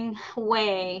amazing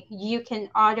way you can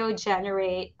auto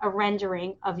generate a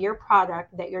rendering of your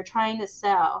product that you're trying to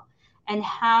sell and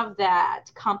have that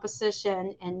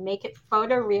composition and make it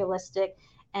photorealistic.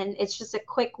 And it's just a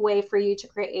quick way for you to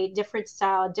create different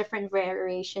style, different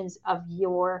variations of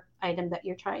your item that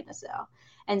you're trying to sell.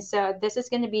 And so this is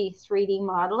going to be 3D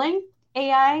modeling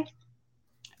AI,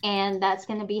 and that's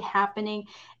going to be happening.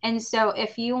 And so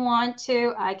if you want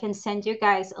to, I can send you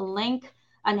guys a link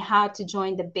on how to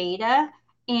join the beta.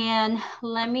 And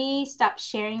let me stop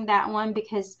sharing that one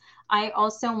because I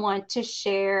also want to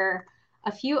share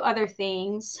a few other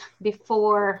things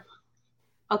before,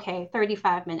 okay,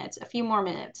 35 minutes, a few more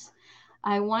minutes.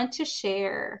 I want to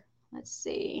share, let's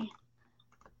see.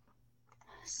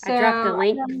 I dropped the So,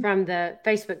 link from the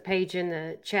Facebook page in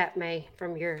the chat, May,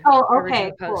 from your oh, original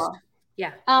okay, post. cool.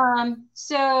 Yeah.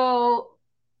 So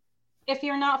if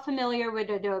you're not familiar with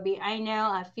Adobe, I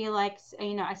know I feel like,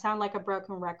 I sound like a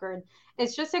broken record.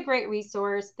 It's just a great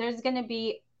resource. There's going to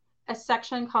be a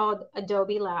section called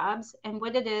Adobe Labs, and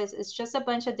what it is just a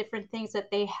bunch of different things that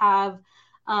they have,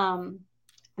 um,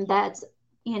 that's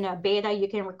beta. You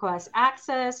can request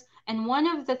access, and one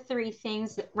of the three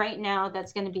things that right now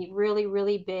that's going to be really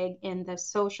really big in the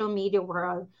social media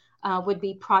world would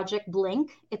be Project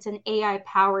Blink. It's an AI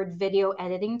powered video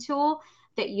editing tool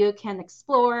that you can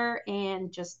explore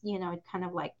and just kind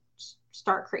of like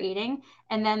start creating.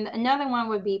 And then another one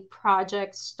would be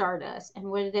Project Stardust, and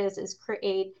what it is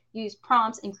create, use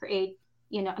prompts and create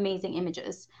amazing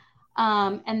images.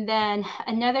 And then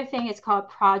another thing is called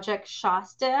Project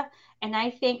Shasta. And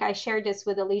I think I shared this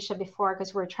with Alicia before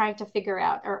because we're trying to figure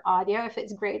out our audio, if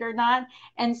it's great or not.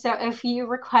 And so if you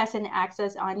request an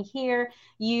access on here,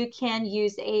 you can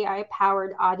use AI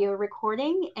powered audio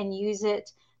recording and use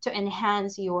it to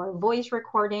enhance your voice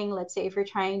recording. Let's say if you're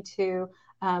trying to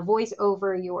voice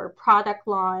over your product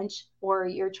launch or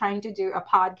you're trying to do a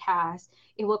podcast,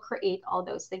 it will create all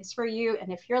those things for you.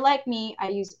 And if you're like me, I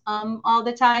use all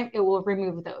the time, it will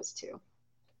remove those too.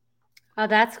 Oh,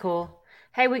 that's cool.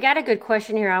 Hey, we got a good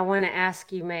question here I want to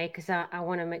ask you, May, because I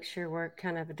want to make sure we're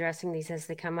kind of addressing these as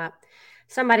they come up.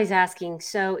 Somebody's asking,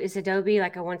 so is Adobe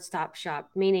like a one-stop shop,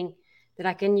 meaning that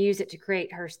I can use it to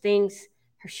create her things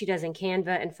she does in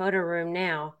Canva and Photo Room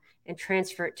now and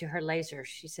transfer it to her laser?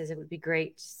 She says it would be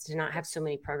great to not have so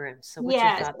many programs. So what's your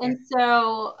Yes, thought and there?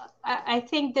 so I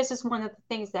think this is one of the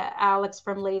things that Alex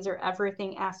from Laser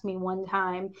Everything asked me one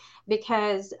time,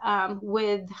 because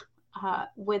with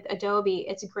Adobe,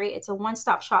 it's great. It's a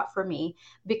one-stop shop for me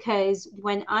because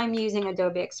when I'm using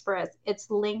Adobe Express,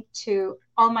 it's linked to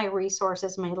all my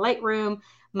resources, my Lightroom,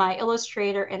 my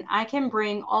Illustrator, and I can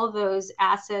bring all those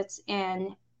assets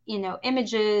and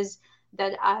images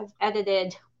that I've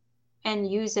edited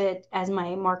and use it as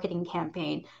my marketing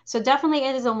campaign. So definitely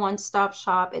it is a one-stop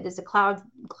shop. It is a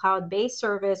cloud-based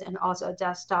service and also a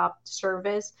desktop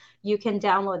service. You can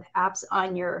download apps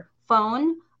on your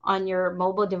phone, on your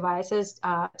mobile devices,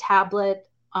 tablet,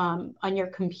 on your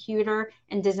computer,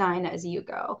 and design as you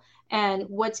go. And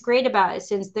what's great about it,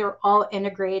 since they're all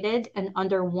integrated and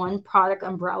under one product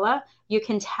umbrella, you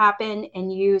can tap in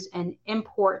and use and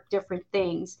import different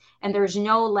things, and there's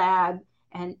no lag,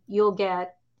 and you'll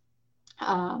get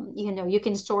you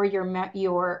can store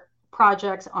your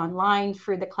projects online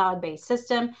through the cloud-based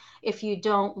system. If you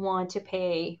don't want to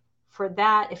pay for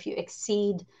that, if you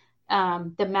exceed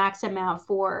the max amount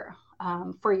for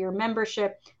your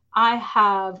membership, I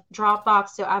have Dropbox,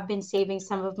 so I've been saving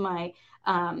some of my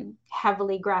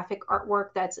heavily graphic artwork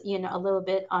that's a little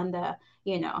bit on the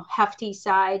hefty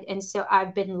side, and so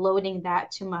I've been loading that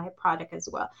to my product as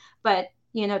well. But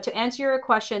to answer your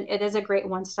question, it is a great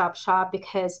one-stop shop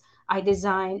because I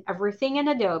design everything in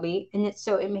Adobe, and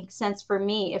it makes sense for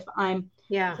me if I'm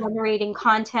Yeah. generating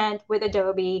content with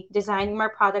Adobe, designing my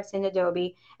products in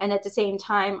Adobe, and at the same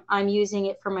time I'm using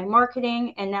it for my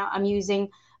marketing, and now I'm using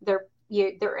their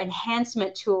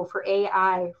enhancement tool for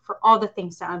AI for all the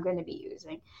things that I'm going to be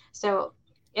using. So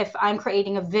if I'm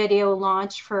creating a video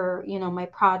launch for my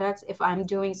products, if I'm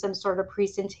doing some sort of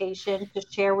presentation to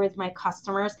share with my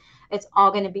customers, it's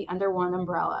all going to be under one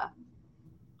umbrella.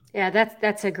 Yeah,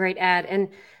 that's a great ad. And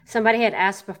somebody had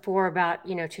asked before about,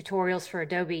 tutorials for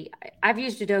Adobe. I've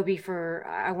used Adobe for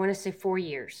I want to say 4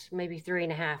 years, maybe three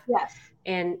and a half. Yes.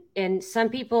 And some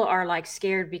people are like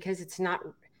scared because it's not,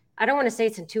 I don't want to say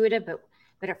it's intuitive,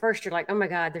 but at first you're like, oh my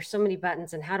god, there's so many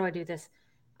buttons and how do I do this.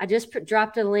 I just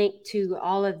dropped a link to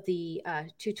all of the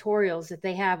tutorials that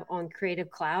they have on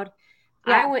Creative Cloud. I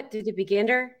Yeah. went through the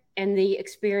beginner and the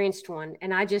experienced one,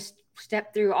 and I just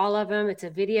stepped through all of them. It's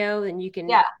a video and you can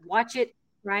Yeah. watch it,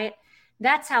 right?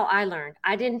 That's how I learned.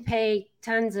 I didn't pay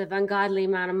tons of ungodly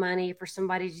amount of money for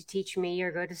somebody to teach me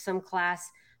or go to some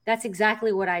class. That's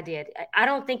exactly what I did. I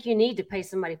don't think you need to pay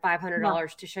somebody No.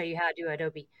 $500 to show you how to do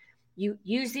Adobe. You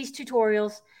use these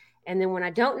tutorials, and then when I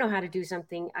don't know how to do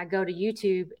something, I go to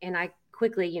YouTube and I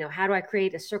quickly, how do I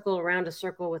create a circle around a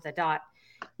circle with a dot?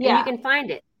 And you Yeah. can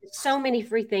find it. There's so many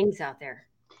free things out there.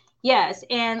 Yes,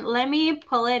 and let me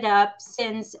pull it up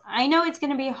since I know it's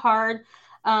going to be hard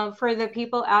for the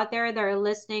people out there that are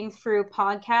listening through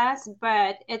podcasts,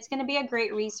 but it's going to be a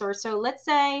great resource. So let's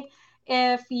say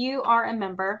if you are a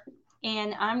member,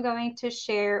 and I'm going to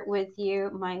share with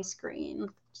you my screen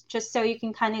just so you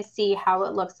can kind of see how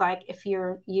it looks like if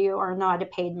you are not a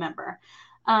paid member.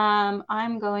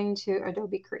 I'm going to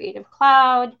Adobe Creative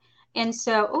Cloud, and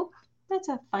so oh, that's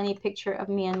a funny picture of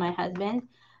me and my husband.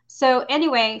 So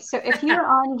anyway, so if you're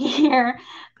on here,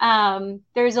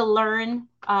 there's a learn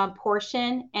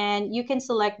portion, and you can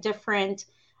select different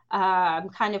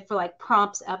kind of for like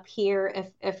prompts up here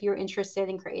if you're interested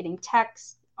in creating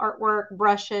text, artwork,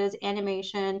 brushes,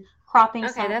 animation, cropping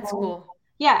Okay, that's samples. cool.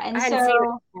 Yeah, I and hadn't seen it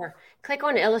so before. Click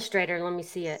on Illustrator and let me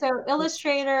see it. so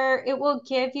Illustrator, it will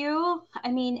give you,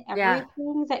 I mean, Yeah,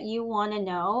 everything that you want to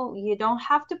know. You don't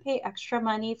have to pay extra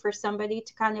money for somebody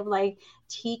to kind of like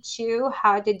teach you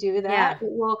how to do that. yeah.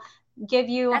 It will give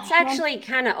you That's actually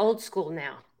kind of old school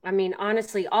now. I mean,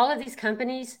 honestly, all of these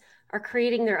companies are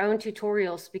creating their own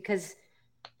tutorials because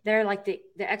they're like the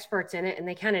experts in it and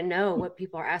they kind of know what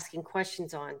people are asking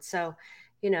questions on. So,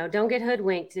 don't get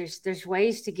hoodwinked. There's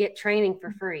ways to get training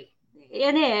for free.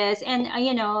 It is. And,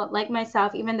 like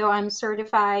myself, even though I'm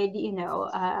certified,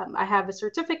 I have a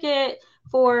certificate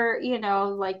for,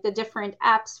 like the different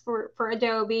apps for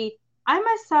Adobe. I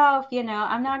myself,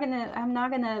 I'm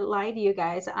not gonna lie to you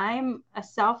guys. I'm a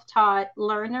self-taught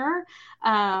learner.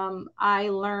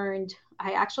 I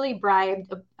actually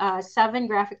bribed seven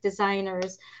graphic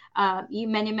designers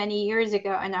many, many years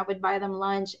ago, and I would buy them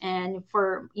lunch. And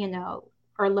for,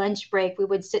 our lunch break, we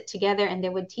would sit together and they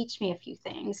would teach me a few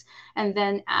things. And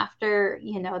then after,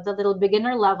 the little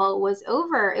beginner level was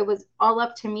over, it was all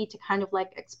up to me to kind of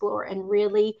like explore and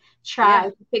really try Yeah.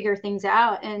 to figure things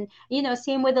out. And,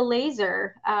 same with a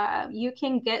laser. You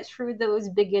can get through those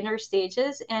beginner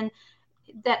stages, and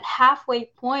that halfway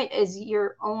point is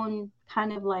your own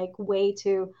kind of like way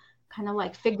to kind of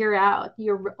like figure out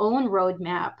your own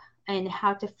roadmap and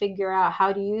how to figure out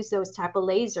how to use those type of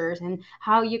lasers and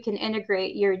how you can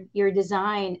integrate your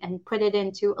design and put it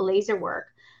into a laser work.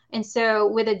 And so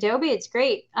with Adobe, it's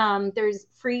great. There's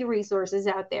free resources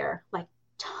out there, like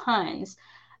tons.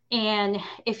 And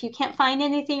if you can't find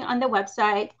anything on the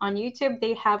website, on YouTube,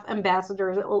 they have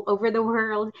ambassadors all over the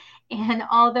world, and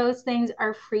all those things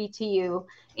are free to you,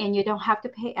 and you don't have to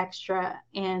pay extra.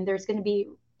 And there's going to be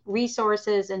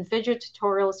resources and video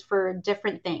tutorials for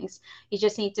different things. You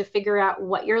just need to figure out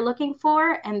what you're looking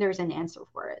for, and there's an answer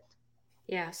for it.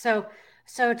 Yeah. So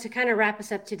to kind of wrap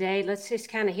us up today, let's just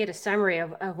kind of hit a summary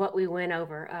of what we went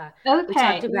over. We Okay,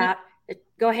 talked about,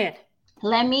 go ahead.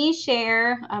 let me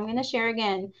share. I'm going to share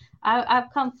again.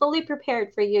 I've come fully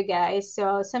prepared for you guys.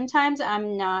 So sometimes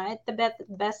I'm not the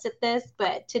best at this,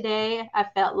 but today I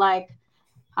felt like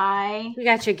I We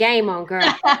got your game on, girl.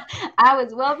 I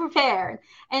was well prepared.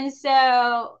 And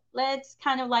so let's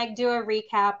kind of like do a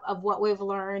recap of what we've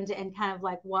learned and kind of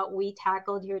like what we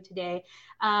tackled here today.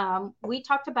 We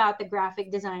talked about the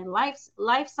graphic design life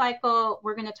cycle.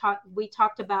 We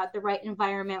talked about the right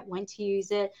environment, when to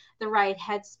use it, the right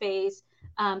headspace,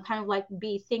 kind of like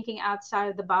be thinking outside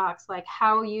of the box, like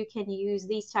how you can use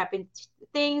these type of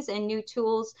things and new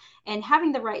tools, and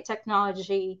having the right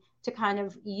technology to kind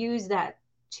of use that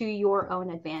to your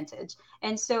own advantage.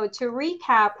 And so to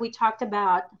recap, we talked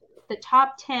about the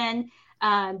top 10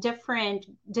 different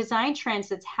design trends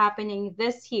that's happening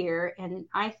this year. And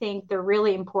I think they're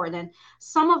really important.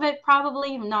 Some of it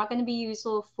probably not going to be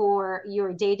useful for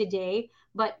your day to day,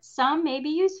 but some may be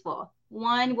useful.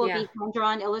 One will Yeah. be hand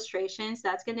drawn illustrations.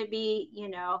 That's going to be,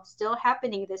 still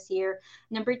happening this year.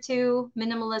 Number two,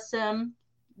 minimalism,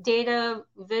 data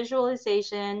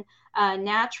visualization,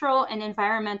 natural and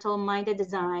environmental minded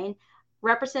design,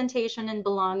 representation and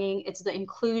belonging. It's the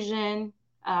inclusion,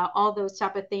 all those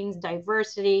type of things,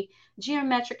 diversity,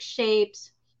 geometric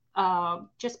shapes,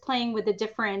 just playing with the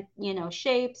different,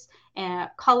 shapes and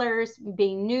colors,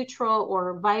 being neutral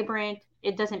or vibrant.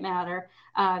 it doesn't matter.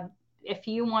 If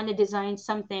you want to design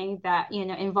something that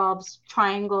involves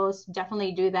triangles,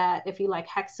 definitely do that. If you like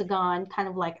hexagon, kind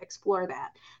of like explore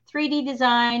that. 3D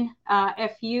design,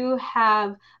 if you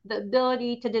have the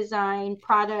ability to design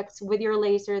products with your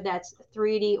laser that's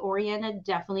 3D oriented,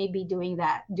 definitely be doing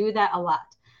that. Do that a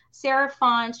lot. Serif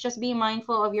fonts, just be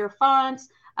mindful of your fonts.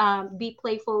 Be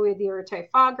playful with your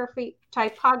typography.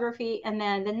 And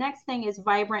then the next thing is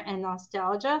vibrant and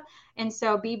nostalgia. And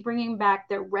so be bringing back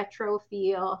the retro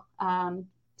feel,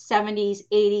 70s,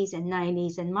 80s, and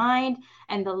 90s in mind.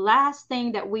 And the last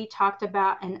thing that we talked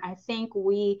about, and I think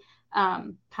we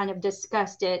kind of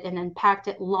discussed it and unpacked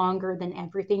it longer than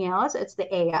everything else, it's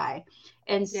the AI.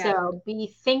 And Yeah. so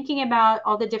be thinking about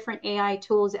all the different AI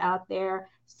tools out there,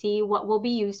 see what will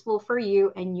be useful for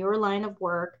you and your line of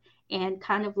work, and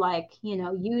kind of like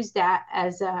use that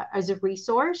as a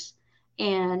resource,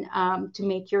 and to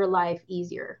make your life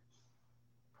easier.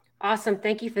 Awesome.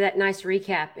 Thank you for that nice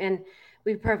recap. And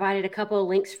we've provided a couple of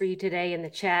links for you today in the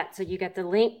chat. So you got the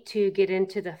link to get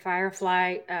into the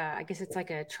Firefly. I guess it's like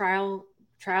a trial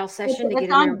session to get It's in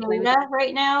there on and play with it. beta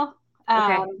right now.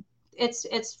 Okay.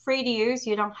 It's free to use.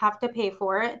 You don't have to pay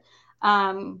for it.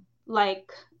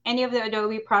 Like any of the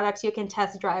Adobe products, you can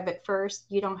test drive it first.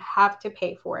 You don't have to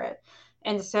pay for it.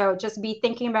 And so just be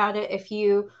thinking about it. If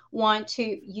you want to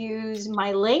use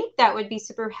my link, that would be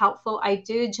super helpful. I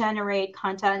do generate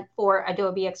content for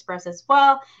Adobe Express as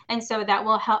well. And so that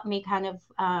will help me kind of,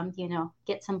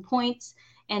 get some points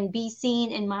and be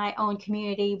seen in my own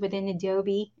community within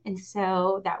Adobe. And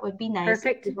so that would be nice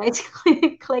if you Perfect.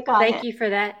 guys click on Thank it. you for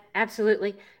that.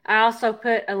 Absolutely. I also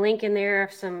put a link in there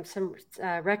of some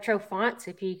retro fonts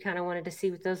if you kind of wanted to see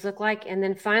what those look like. And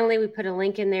then finally, we put a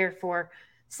link in there for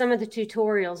some of the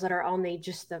tutorials that are on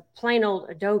the plain old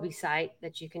Adobe site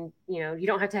that you can, you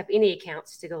don't have to have any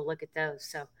accounts to go look at those.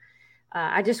 So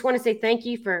I just want to say thank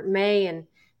you for May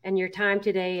and your time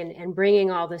today and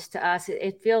bringing all this to us.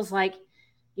 It feels like,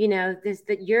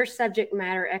 that your subject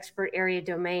matter expert area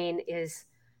domain is,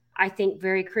 I think,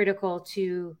 very critical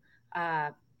to uh,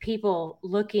 people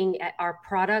looking at our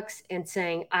products and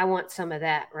saying, I want some of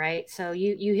that, right? So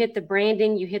you hit the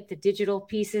branding, you hit the digital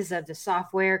pieces of the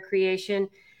software creation,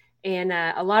 and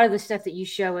a lot of the stuff that you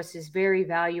show us is very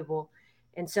valuable.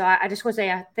 And so I just want to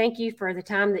say thank you for the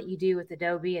time that you do with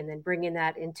Adobe and then bringing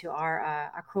that into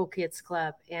our Cool Kids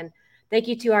Club. And thank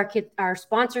you to our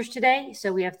sponsors today.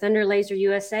 So we have Thunder Laser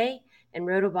USA and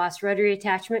Rotoboss Rotary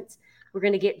Attachments. We're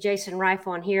going to get Jason Reif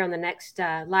on here on the next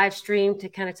live stream to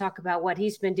kind of talk about what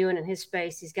he's been doing in his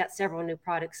space. He's got several new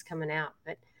products coming out.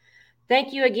 But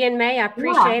thank you again, May. I Yeah.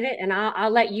 appreciate it. And I'll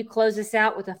let you close this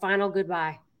out with a final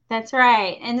goodbye. That's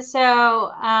right. And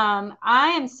so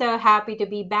I am so happy to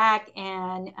be back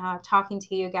and talking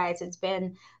to you guys. It's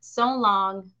been so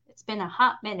long. It's been a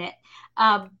hot minute.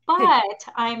 But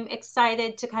I'm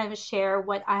excited to kind of share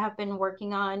what I have been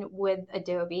working on with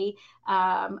Adobe.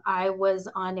 I was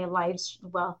on a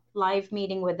live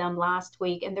meeting with them last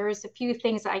week, and there's a few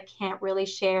things I can't really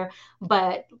share,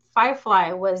 but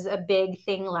Firefly was a big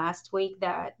thing last week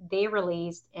that they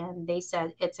released, and they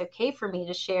said it's okay for me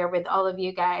to share with all of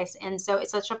you guys. And so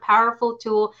it's such a powerful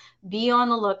tool. Be on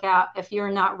the lookout. If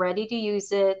you're not ready to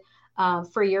use it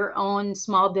for your own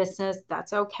small business,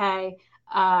 that's okay.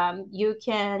 You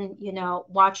can,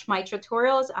 watch my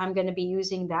tutorials. I'm going to be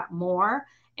using that more.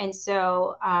 And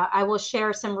so I will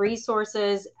share some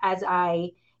resources as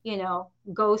I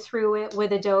go through it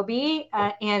with Adobe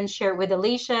and share it with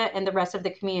Alicia and the rest of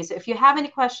the community. So if you have any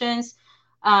questions,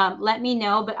 let me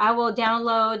know, but I will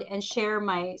download and share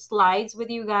my slides with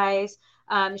you guys.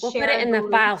 We'll put Share it in the the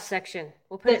link. file section.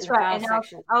 We'll put it in That's the right. file And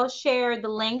section. I'll share the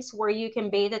links where you can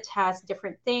beta test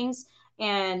different things,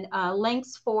 and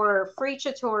links for free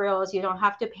tutorials. You don't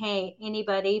have to pay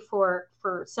anybody for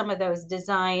some of those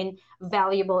design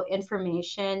valuable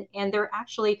information. And they're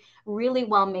actually really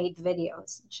well made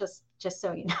videos, just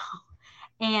so you know.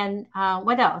 And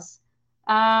what else?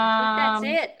 I think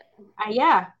that's it.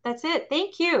 Yeah, that's it.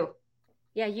 Thank you.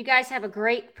 Yeah, you guys have a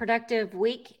great productive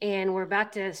week, and we're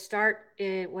about to start.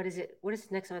 What is it? What is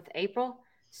next month? April.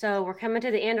 So we're coming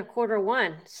to the end of quarter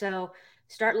 1. So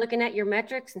start looking at your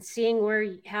metrics and seeing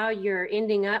how you're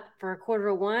ending up for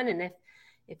quarter 1. And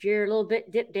if you're a little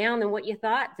bit dipped down than what you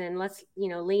thought, then let's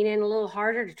lean in a little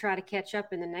harder to try to catch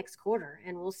up in the next quarter.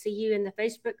 And we'll see you in the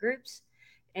Facebook groups.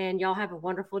 And y'all have a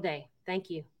wonderful day. Thank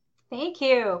you. Thank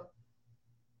you.